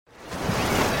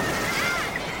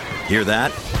Hear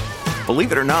that?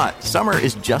 Believe it or not, summer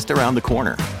is just around the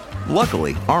corner.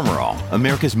 Luckily, Armor All,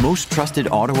 America's most trusted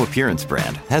auto appearance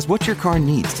brand, has what your car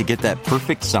needs to get that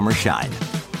perfect summer shine.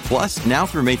 Plus, now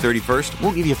through May 31st,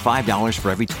 we'll give you $5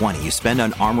 for every $20 you spend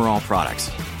on Armor All products.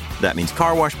 That means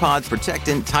car wash pods,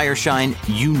 protectant, tire shine,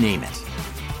 you name it.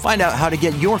 Find out how to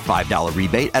get your $5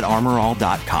 rebate at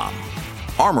armorall.com.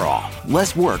 Armor All,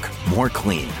 less work, more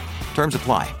clean. Terms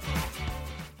apply.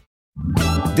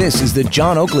 This is the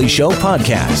John Oakley Show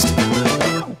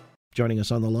podcast. Joining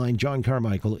us on the line, John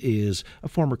Carmichael is a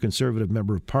former Conservative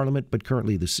Member of Parliament, but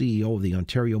currently the CEO of the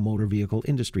Ontario Motor Vehicle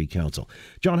Industry Council.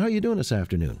 John, how are you doing this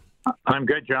afternoon? I'm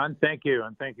good, John. Thank you,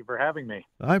 and thank you for having me.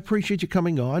 I appreciate you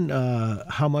coming on.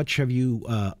 How much have you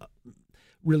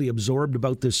really absorbed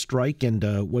about this strike and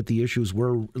what the issues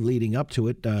were leading up to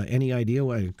it? Any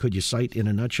idea? Could you cite in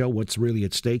a nutshell what's really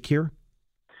at stake here?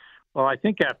 Well, I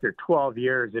think after 12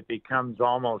 years, it becomes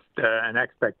almost an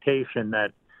expectation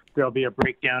that there'll be a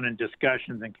breakdown in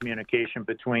discussions and communication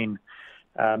between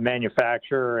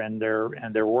manufacturer and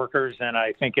their workers, and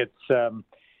I think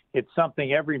it's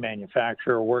something every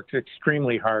manufacturer works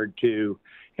extremely hard to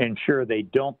ensure they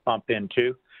don't bump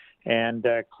into. And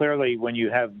clearly, when you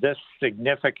have this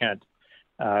significant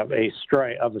a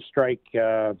strike,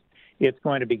 it's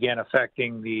going to begin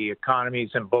affecting the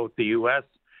economies in both the U.S.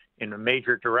 in a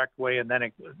major direct way, and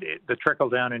then the trickle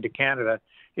down into Canada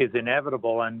is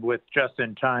inevitable. And with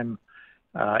just-in-time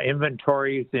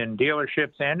inventories in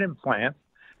dealerships and in plants,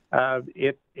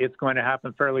 it's going to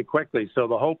happen fairly quickly. So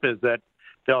the hope is that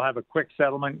they'll have a quick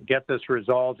settlement, get this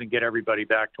resolved, and get everybody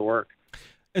back to work.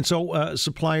 And so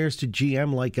suppliers to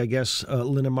GM, like I guess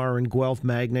Linamar and Guelph,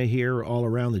 Magna here, all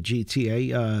around the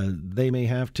GTA, they may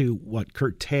have to,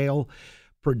 curtail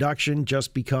production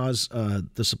just because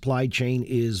the supply chain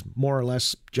is more or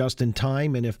less just in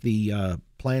time, and if the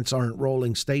plants aren't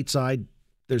rolling stateside,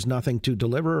 there's nothing to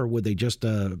deliver, or would they just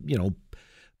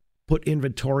put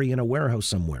inventory in a warehouse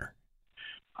somewhere?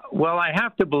 Well, I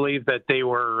have to believe that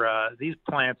these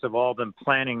plants have all been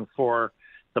planning for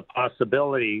the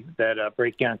possibility that a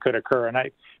breakdown could occur.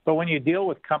 But when you deal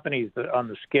with companies on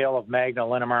the scale of Magna,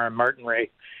 Linamar, and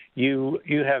Martinrea, you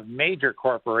have major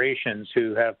corporations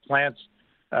who have plants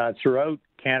throughout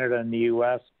Canada and the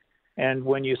U.S. And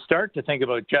when you start to think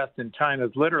about just-in-time,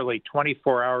 it's literally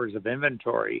 24 hours of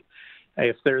inventory.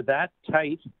 If they're that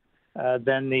tight,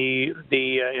 then the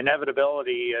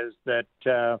inevitability is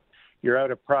that you're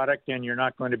out of product and you're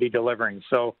not going to be delivering.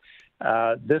 So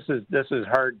this is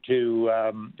hard to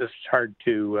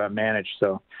manage.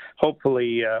 So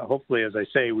hopefully, as I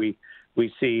say, we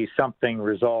see something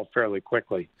resolved fairly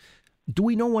quickly. Do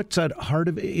we know what's at heart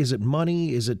of it? Is it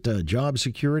money? Is it job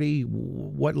security?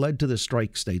 What led to the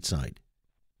strike stateside?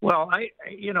 Well, I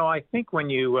think when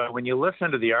you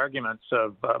listen to the arguments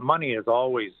of money is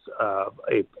always a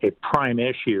prime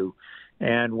issue,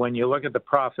 and when you look at the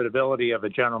profitability of a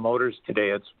General Motors today,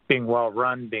 it's being well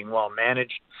run, being well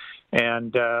managed,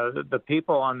 and the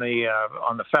people on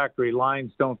the factory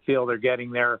lines don't feel they're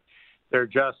getting their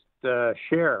just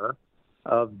share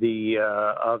of the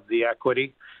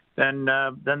equity. Then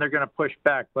they're going to push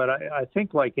back. But I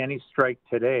think, like any strike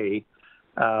today,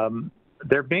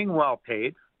 they're being well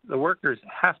paid. The workers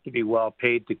have to be well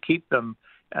paid to keep them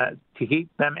and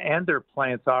their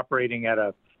plants operating at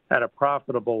a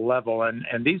profitable level.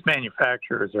 And these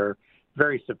manufacturers are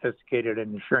very sophisticated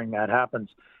in ensuring that happens.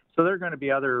 So there are going to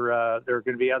be other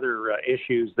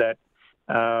issues that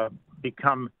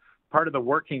become part of the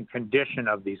working condition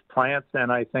of these plants. And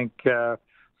I think.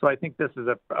 So I think this is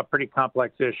a pretty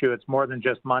complex issue. It's more than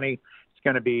just money. It's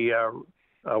going to be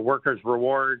workers'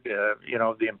 reward,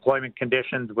 the employment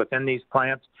conditions within these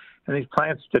plants. And these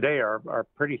plants today are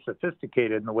pretty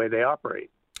sophisticated in the way they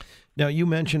operate. Now, you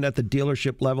mentioned at the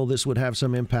dealership level this would have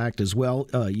some impact as well.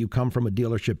 You come from a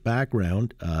dealership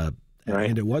background, right.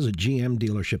 And it was a GM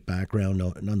dealership background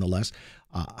nonetheless.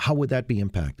 How would that be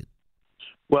impacted?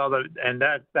 Well,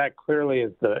 that clearly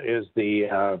is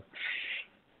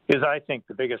I think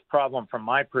the biggest problem from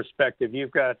my perspective.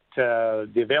 You've got the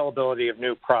availability of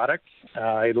new products.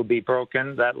 It'll be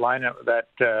broken. That line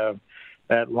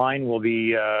will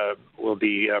be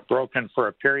broken for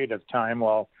a period of time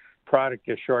while product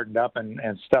is shortened up and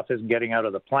stuff isn't getting out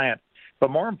of the plant.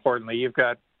 But more importantly, you've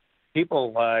got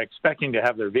people expecting to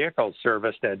have their vehicles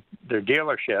serviced at their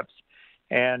dealerships,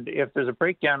 and if there's a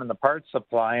breakdown in the parts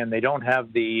supply and they don't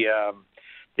have the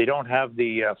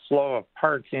flow of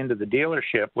parts into the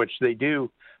dealership, which they do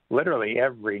literally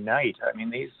every night. I mean,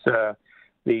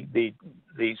 the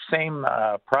same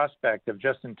prospect of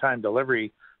just-in-time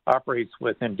delivery operates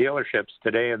within dealerships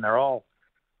today, and they're all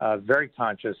very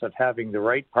conscious of having the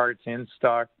right parts in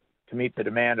stock meet the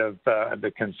demand of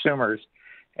the consumers.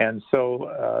 And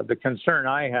so the concern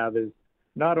I have is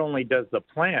not only does the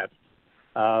plant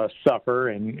suffer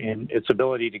in its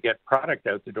ability to get product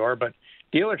out the door, but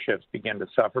dealerships begin to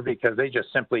suffer because they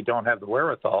just simply don't have the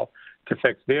wherewithal to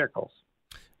fix vehicles.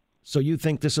 So you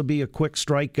think this will be a quick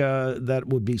strike that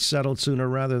would be settled sooner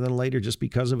rather than later just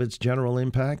because of its general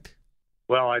impact?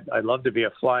 Well, I'd love to be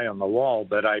a fly on the wall,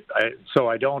 but I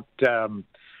don't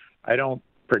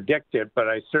predict it, but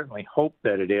I certainly hope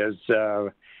that it is.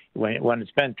 When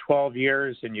it's been 12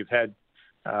 years and you've had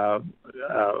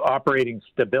operating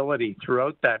stability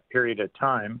throughout that period of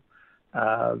time,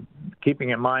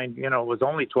 keeping in mind, it was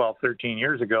only 12, 13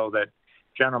 years ago that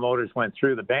General Motors went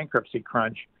through the bankruptcy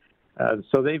crunch.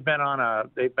 So they've been on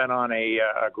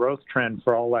a growth trend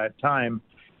for all that time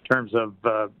in terms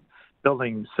of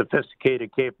building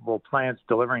sophisticated, capable plants,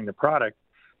 delivering the product.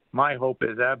 My hope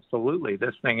is absolutely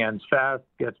this thing ends fast,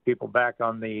 gets people back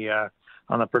on the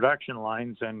production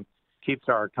lines, and keeps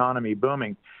our economy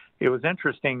booming. It was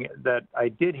interesting that I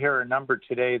did hear a number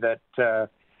today that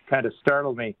kind of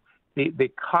startled me.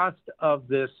 The cost of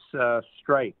this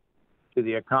strike to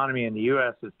the economy in the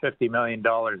U.S. is $50 million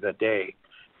a day.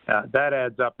 That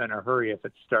adds up in a hurry if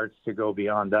it starts to go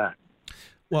beyond that.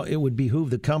 Well, it would behoove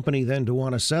the company then to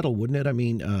want to settle, wouldn't it? I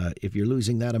mean, if you're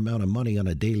losing that amount of money on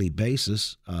a daily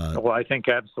basis. Well, I think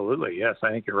absolutely. Yes,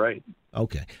 I think you're right.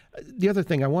 Okay. The other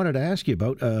thing I wanted to ask you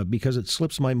about, because it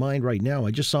slips my mind right now,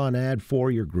 I just saw an ad for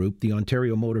your group, the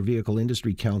Ontario Motor Vehicle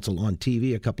Industry Council, on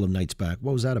TV a couple of nights back.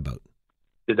 What was that about?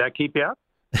 Did that keep you up?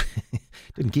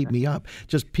 Didn't keep me up.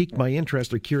 Just piqued my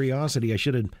interest or curiosity. I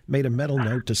should have made a mental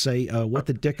note to say, what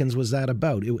the dickens was that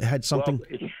about? It had something.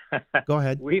 Well, go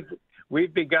ahead.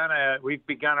 We've begun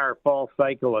our fall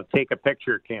cycle of Take a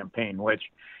Picture campaign, which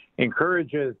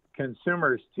encourages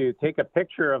consumers to take a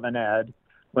picture of an ad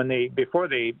before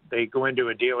they go into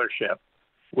a dealership.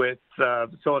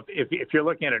 So if you're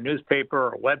looking at a newspaper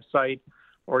or a website,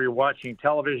 or you're watching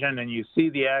television and you see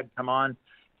the ad come on,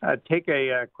 take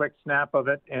a quick snap of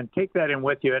it and take that in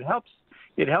with you. It helps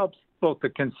both the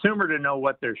consumer to know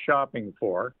what they're shopping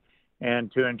for, and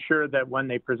to ensure that when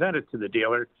they present it to the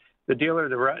dealer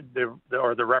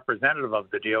or the representative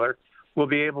of the dealer will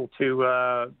be able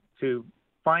to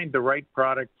find the right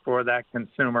product for that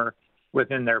consumer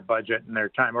within their budget and their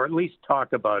time, or at least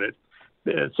talk about it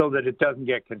so that it doesn't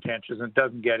get contentious and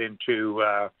doesn't get into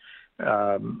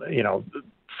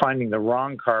finding the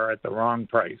wrong car at the wrong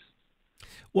price.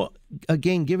 Well,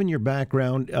 again, given your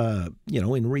background,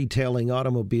 in retailing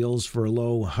automobiles for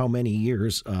how many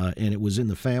years, and it was in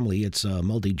the family, it's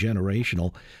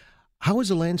multi-generational. How is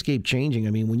the landscape changing? I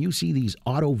mean, when you see these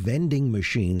auto vending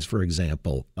machines, for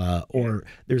example, or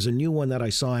there's a new one that I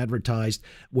saw advertised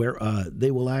where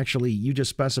they will you just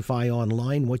specify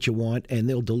online what you want, and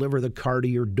they'll deliver the car to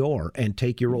your door and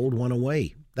take your old one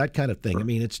away. That kind of thing. I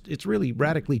mean, it's really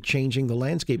radically changing the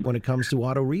landscape when it comes to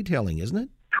auto retailing, isn't it?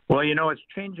 Well, it's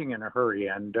changing in a hurry,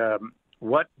 and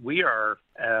what we are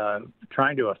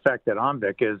trying to affect at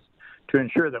OMVIC is to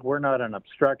ensure that we're not an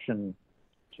obstruction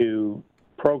to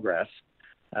progress,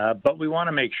 but we want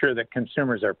to make sure that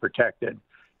consumers are protected,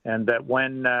 and that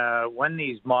when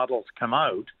these models come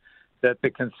out, that the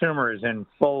consumer is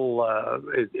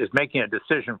is making a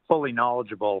decision fully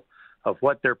knowledgeable of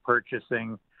what they're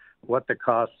purchasing, what the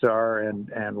costs are,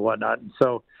 and whatnot. And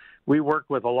so we work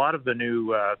with a lot of the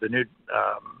new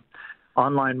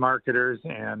online marketers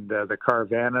and the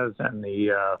Carvanas and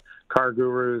the Car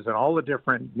Gurus and all the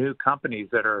different new companies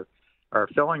that are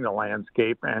filling the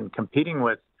landscape and competing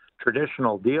with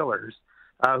traditional dealers,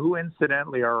 who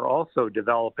incidentally are also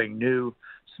developing new,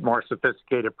 more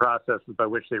sophisticated processes by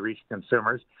which they reach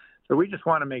consumers. So we just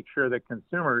want to make sure that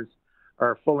consumers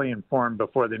are fully informed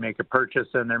before they make a purchase,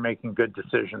 and they're making good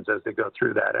decisions as they go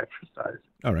through that exercise.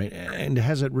 All right. And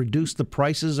has it reduced the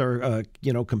prices or,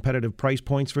 competitive price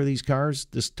points for these cars,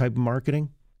 this type of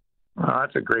marketing?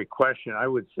 That's a great question. I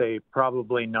would say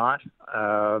probably not.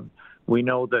 We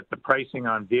know that the pricing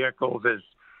on vehicles is,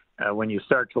 when you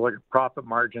start to look at profit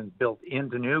margins built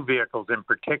into new vehicles in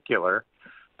particular,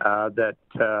 that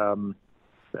the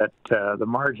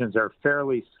margins are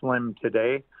fairly slim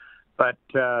today. But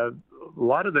a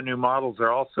lot of the new models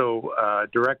are also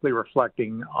directly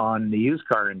reflecting on the used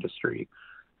car industry.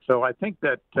 So I think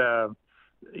that,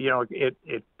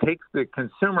 it takes the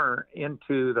consumer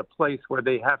into the place where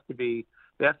they have to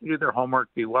do their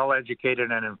homework, be well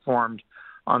educated and informed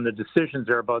on the decisions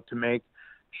they're about to make,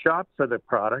 shop for the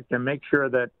product, and make sure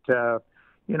that,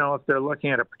 if they're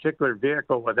looking at a particular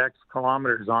vehicle with X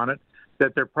kilometers on it,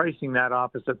 that they're pricing that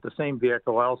opposite the same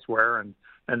vehicle elsewhere, and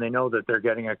they know that they're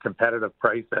getting a competitive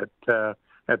price at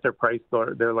their price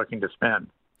they're looking to spend.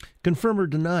 Confirm or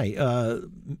deny,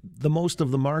 the most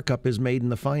of the markup is made in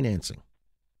the financing.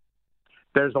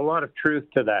 There's a lot of truth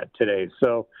to that today.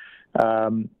 So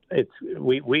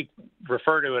we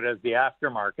refer to it as the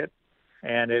aftermarket,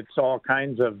 and it's all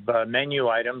kinds of menu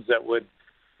items that would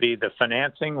be the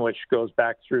financing, which goes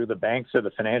back through the banks or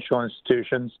the financial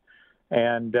institutions.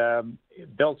 And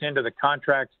built into the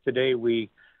contracts today, we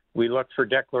look for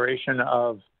declaration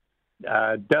of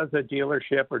does a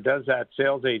dealership or does that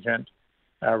sales agent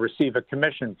receive a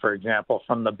commission, for example,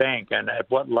 from the bank, and at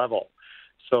what level,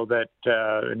 so that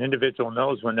an individual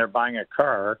knows when they're buying a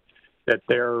car that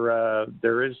their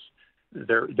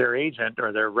agent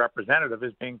or their representative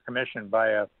is being commissioned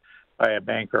by a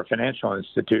bank or a financial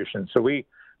institution. So we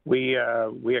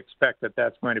expect that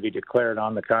that's going to be declared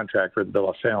on the contract or the bill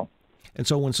of sale. And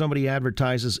so when somebody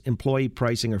advertises employee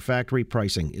pricing or factory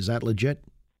pricing, is that legit?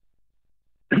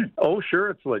 Oh, sure,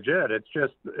 it's legit. It's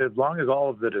just as long as all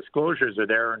of the disclosures are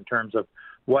there in terms of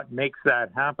what makes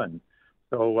that happen.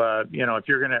 So, if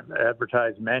you're going to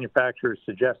advertise manufacturer's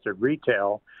suggested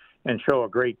retail and show a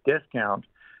great discount,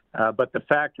 but the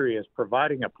factory is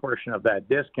providing a portion of that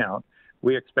discount,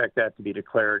 we expect that to be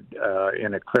declared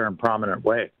in a clear and prominent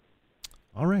way.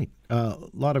 All right. A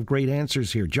lot of great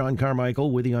answers here. John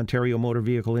Carmichael with the Ontario Motor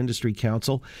Vehicle Industry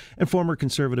Council and former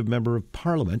Conservative Member of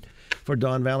Parliament for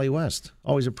Don Valley West.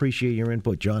 Always appreciate your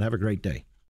input, John. Have a great day.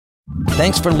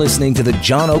 Thanks for listening to the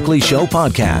John Oakley Show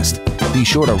podcast. Be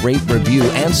sure to rate, review,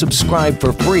 and subscribe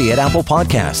for free at Apple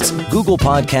Podcasts, Google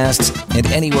Podcasts, and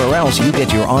anywhere else you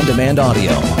get your on-demand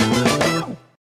audio.